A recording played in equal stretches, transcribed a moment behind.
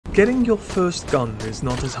Getting your first gun is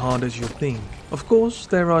not as hard as you think. Of course,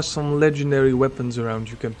 there are some legendary weapons around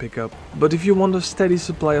you can pick up, but if you want a steady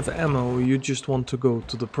supply of ammo, you just want to go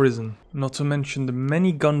to the prison. Not to mention the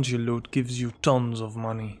many guns you loot gives you tons of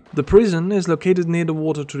money. The prison is located near the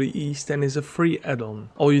water to the east and is a free add-on.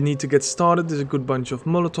 All you need to get started is a good bunch of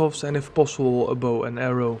molotovs and if possible a bow and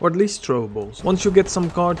arrow, or at least throwables. Once you get some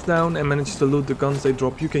cards down and manage to loot the guns they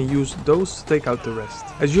drop, you can use those to take out the rest.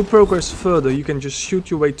 As you progress further, you can just shoot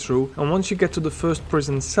your way through, and once you get to the first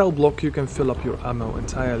prison cell block, you can fill up your ammo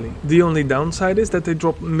entirely. The only downside is that they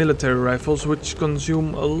drop military rifles which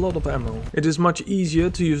consume a lot of ammo. It is much easier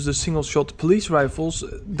to use the single shot police rifles.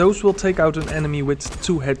 Those will take out an enemy with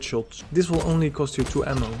 2 headshots. This will only cost you 2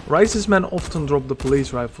 ammo. Rise's men often drop the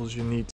police rifles you need,